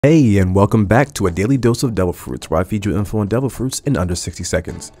Hey, and welcome back to a daily dose of devil fruits, where I feed you info on devil fruits in under 60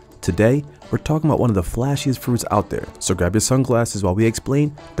 seconds. Today, we're talking about one of the flashiest fruits out there, so grab your sunglasses while we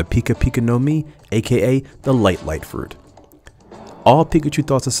explain the Pika Pika no Mi, aka the light fruit. All Pikachu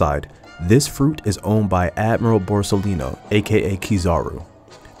thoughts aside, this fruit is owned by Admiral Borsalino, aka Kizaru.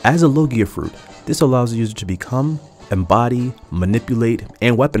 As a Logia fruit, this allows the user to become, embody, manipulate,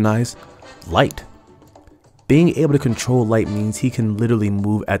 and weaponize light. Being able to control light means he can literally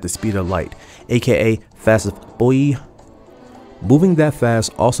move at the speed of light, aka fast as boy. Moving that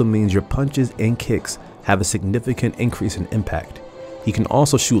fast also means your punches and kicks have a significant increase in impact. He can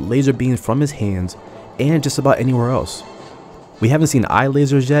also shoot laser beams from his hands and just about anywhere else. We haven't seen eye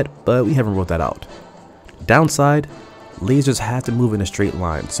lasers yet, but we haven't ruled that out. Downside, lasers have to move in a straight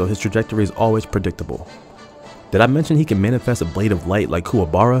line, so his trajectory is always predictable. Did I mention he can manifest a blade of light like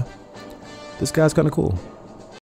Kuwabara? This guy's kinda cool.